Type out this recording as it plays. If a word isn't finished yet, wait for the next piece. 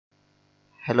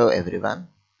Hello everyone.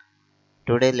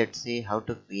 Today let's see how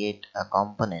to create a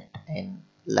component in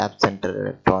Lab Center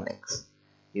Electronics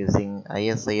using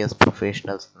ISIS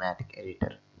Professional Schematic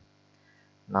Editor.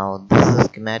 Now this is a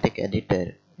schematic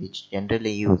editor which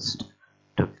generally used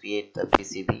to create the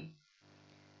PCB,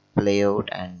 layout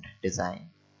and design.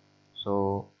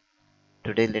 So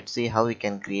today let's see how we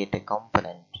can create a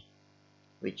component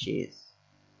which is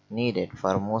needed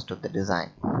for most of the design.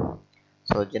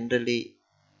 So generally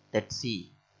let's see,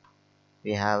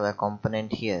 we have a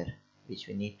component here which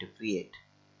we need to create.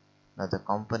 Now the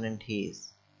component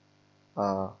is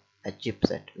a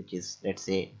chipset which is, let's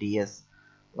say,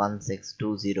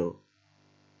 DS1620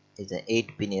 is an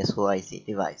 8-pin SOIC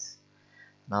device.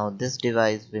 Now this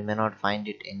device we may not find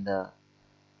it in the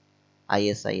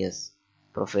ISIS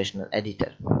professional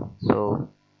editor. So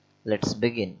let's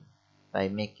begin by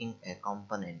making a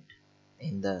component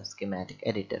in the schematic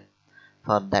editor.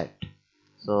 For that,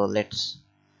 so let's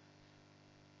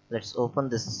open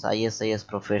this ISIS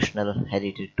professional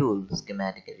editor tool, the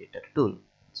schematic editor tool.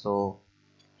 So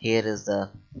here is the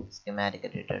schematic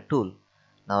editor tool.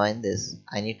 Now in this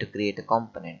I need to create a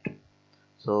component.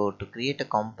 So to create a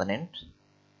component,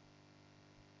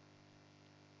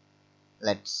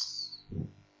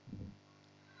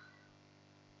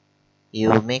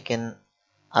 you make an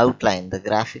outline, the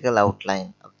graphical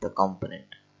outline of the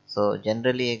component. So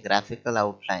generally a graphical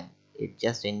outline, it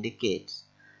just indicates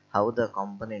how the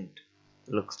component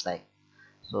looks like.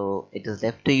 So it is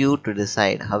left to you to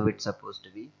decide how it's supposed to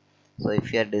be. So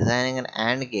if you are designing an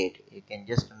AND gate, you can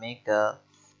just make a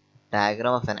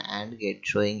diagram of an AND gate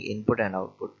showing input and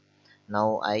output.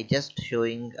 Now I just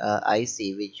showing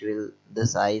IC, which will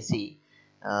this IC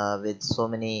with so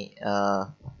many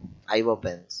IO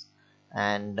pins,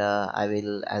 and I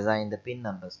will assign the pin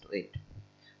numbers to it.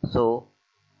 So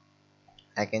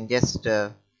I can just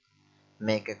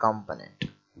make a component.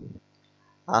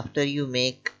 After you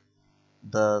make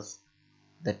the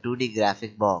 2D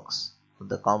graphic box for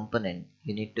the component,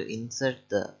 you need to insert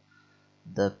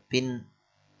the pins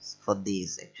for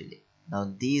these actually.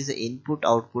 Now these input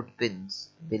output pins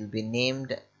will be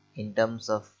named in terms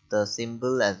of the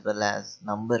symbol as well as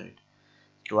numbered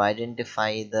to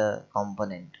identify the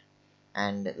component,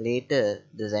 and later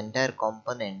this entire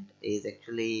component is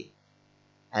actually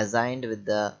assigned with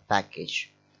the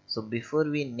package. So before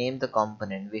we name the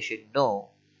component, we should know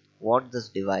what this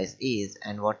device is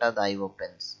and what are the IO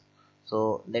pins.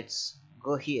 So let's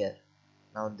go here.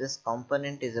 Now this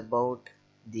component is about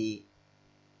the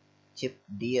chip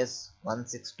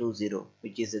DS1620,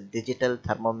 which is a digital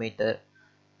thermometer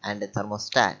and a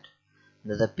thermostat.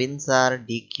 Now the pins are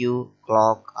DQ,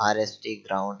 clock, RST,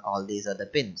 ground, all these are the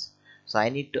pins. So I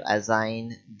need to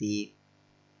assign the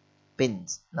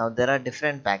pins. Now there are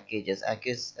different packages.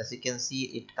 As you can see,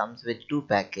 it comes with two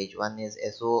packages. One is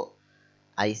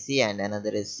SOIC and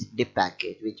another is DIP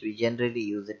package, which we generally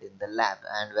use it in the lab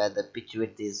and where the pitch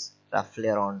width is roughly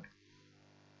around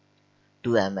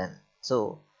 2 mm.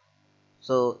 So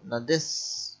now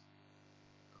this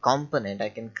component I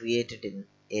can create it in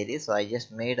areas. So I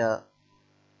just made a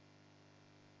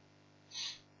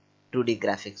 2D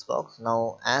graphics box.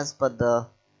 Now as per the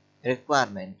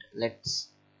requirement, let's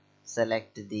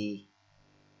select the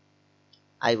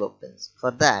IO pins.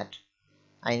 For that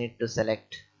I need to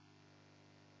select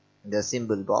the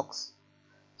symbol box.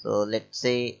 So let's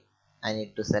say I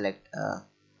need to select a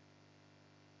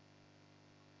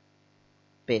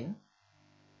pin.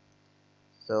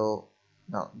 So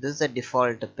now this is a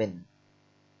default pin.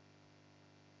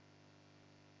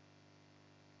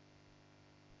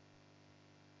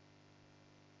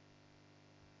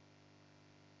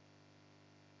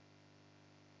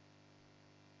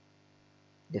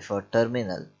 Default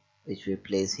terminal which we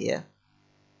place here.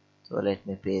 So let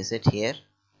me place it here.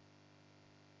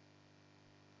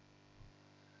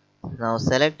 Now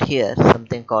select here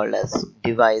something called as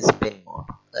device pin mode.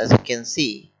 As you can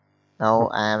see, now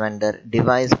I am under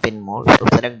device pin mode. So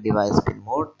select device pin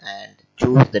mode and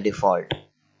choose the default.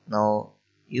 Now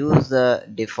use the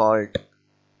default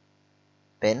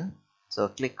pin. So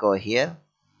click over here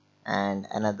and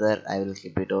another I will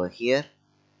keep it over here,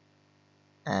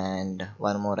 and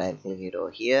one more I will click it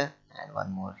over here and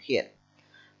one more here,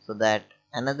 so that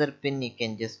another pin you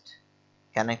can just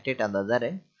connect it on the other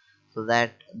end, so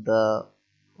that the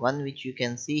one which you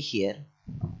can see here,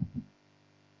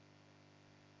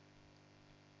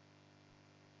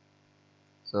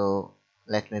 so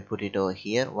let me put it over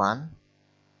here, 1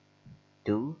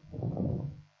 2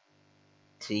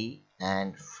 3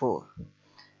 and 4.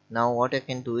 Now what I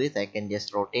can do is I can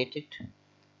just rotate it,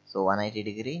 so 180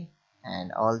 degree,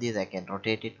 and all these I can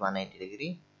rotate it 180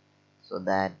 degree, so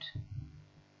that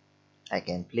I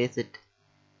can place it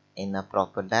in a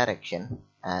proper direction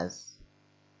as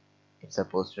it's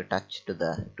supposed to touch to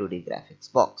the 2D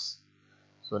graphics box.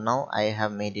 So now I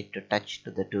have made it to touch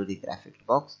to the 2D graphics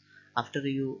box. After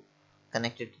you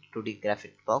connect it to 2D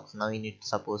graphics box, now you need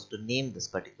supposed to name this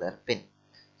particular pin.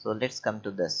 So let's come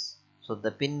to this. So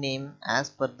the pin name as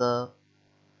per the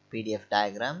PDF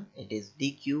diagram, it is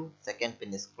DQ, second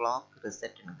pin is clock,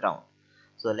 reset and ground.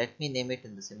 So let me name it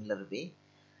in the similar way.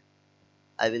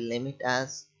 I will name it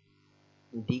as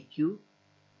DQ,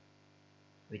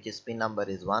 which is pin number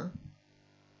is 1.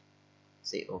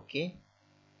 Say OK.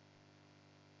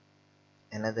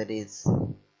 Another is,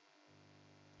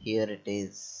 here it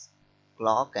is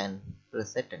clock and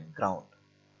reset and ground.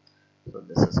 So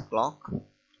this is clock,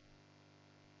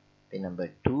 pin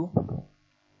number 2.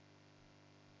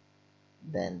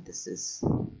 Then this is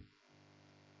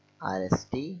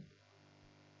RST,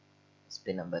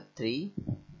 pin number 3.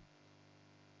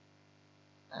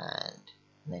 And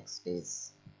next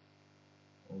is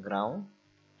ground,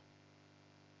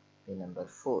 pin number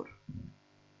 4.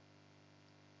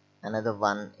 Another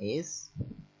one is,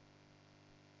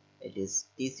 it is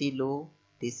TC low,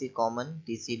 TC common,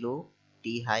 TC low,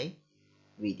 T high,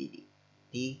 VDD.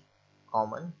 T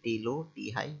common, T low, T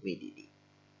high, VDD.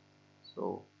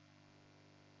 So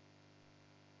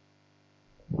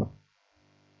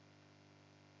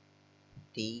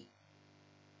T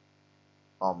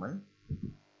common,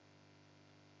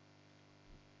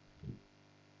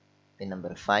 pin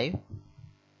number 5.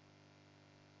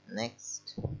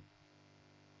 Next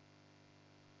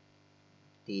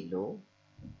T low,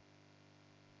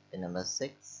 pin number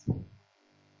 6.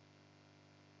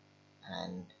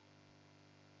 And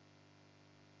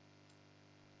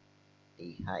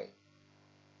T high,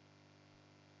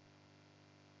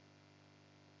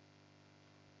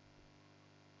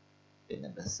 pin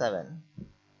number 7.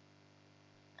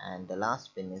 And the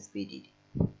last pin is VDD.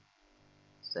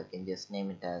 So I can just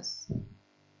name it as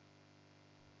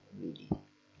VDD.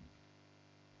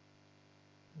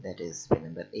 That is pin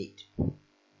number 8.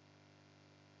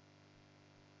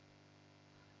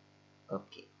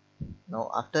 Okay.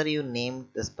 Now after you name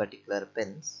this particular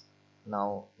pins,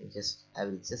 now I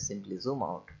will just simply zoom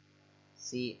out,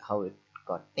 see how it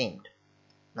got named.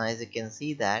 Now as you can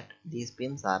see that these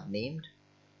pins are named.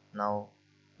 Now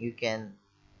you can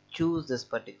choose this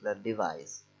particular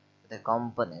device, the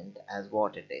component as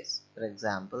what it is. For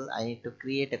example, I need to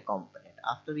create a component.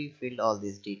 After you filled all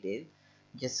these details,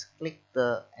 just click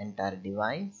the entire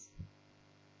device,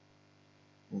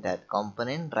 that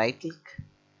component, right click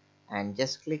and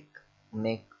just click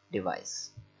make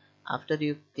device. After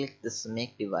you click this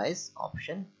make device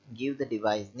option, give the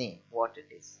device name what it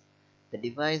is. The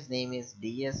device name is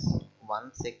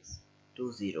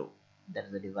DS1620. That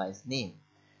is the device name.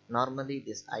 Normally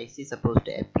this IC is supposed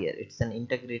to appear, it's an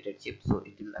integrated chip, so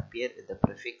it will appear with the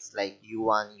prefix like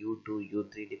U1, U2,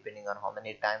 U3 depending on how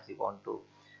many times you want to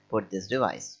put this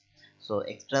device. So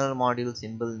external module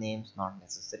symbol names not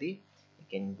necessary, you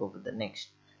can go with the next.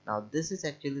 Now this is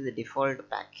actually the default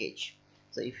package.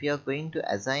 So if you are going to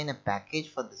assign a package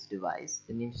for this device,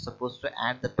 then you're supposed to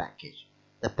add the package.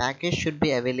 The package should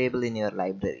be available in your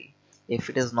library. If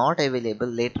it is not available,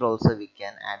 later also we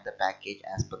can add the package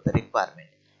as per the requirement.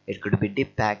 It could be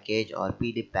dip package or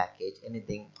pdip package,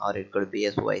 anything, or it could be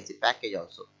SYC package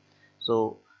also.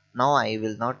 So now I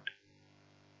will not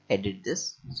edit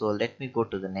this. So let me go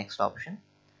to the next option.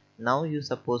 Now you're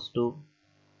supposed to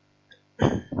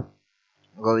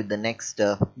go with the next.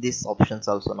 These options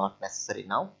also not necessary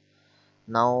now.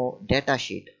 Now data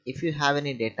sheet. If you have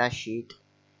any data sheet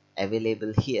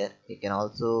available here, you can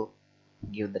also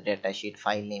give the data sheet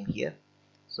file name here.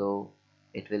 So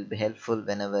it will be helpful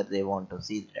whenever they want to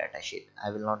see the data sheet.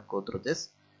 I will not go through this.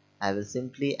 I will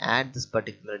simply add this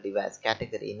particular device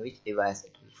category, in which device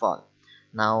it will fall.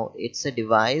 Now it's a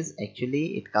device,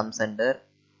 actually it comes under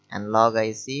analog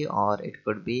IC or it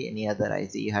could be any other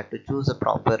IC. You have to choose a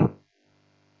proper,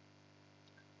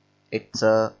 it's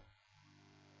a,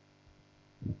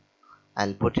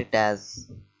 I'll put it as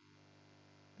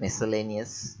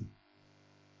miscellaneous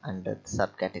under the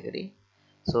subcategory.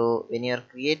 So when you are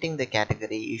creating the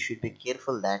category, you should be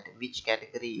careful that which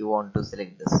category you want to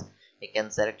select this. You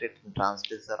can select it in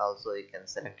transducer also, you can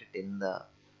select it in the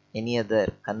any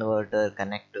other converter,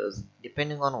 connectors,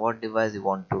 depending on what device you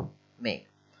want to make.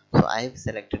 So I have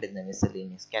selected in the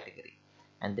miscellaneous category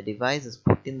and the device is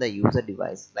put in the user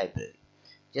device library.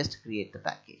 Just create the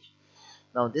package.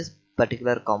 Now this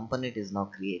particular component is now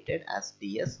created as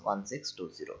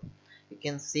DS1620. You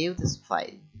can save this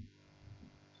file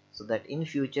so that in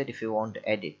future if you want to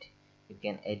edit, you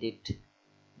can edit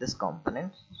this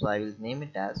component. So I will name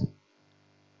it as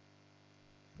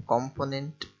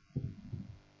component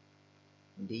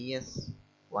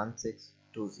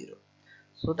ds1620,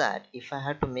 so that if I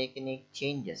have to make any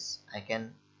changes, I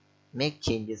can make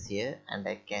changes here and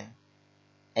I can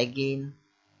again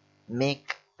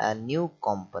make a new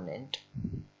component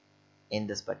in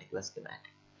this particular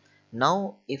schematic.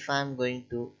 Now if I am going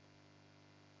to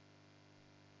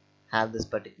have this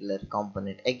particular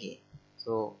component again,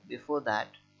 so before that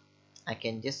I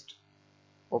can just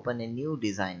open a new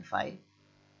design file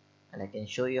and I can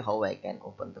show you how I can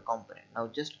open the component. Now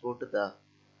just go to the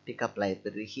pickup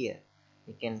library here.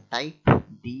 You can type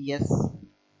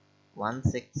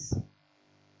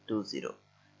ds1620.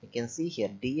 You can see here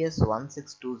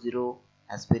ds1620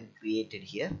 has been created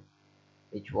here,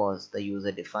 which was the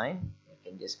user defined.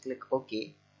 You can just click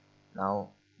OK. Now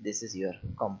this is your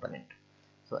component.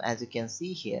 So as you can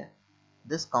see here,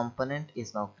 this component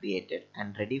is now created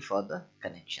and ready for the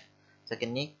connection. So you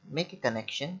can make a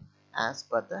connection as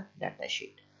per the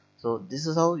datasheet. So this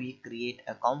is how we create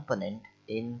a component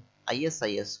in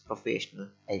ISIS Professional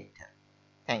Editor.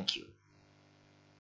 Thank you.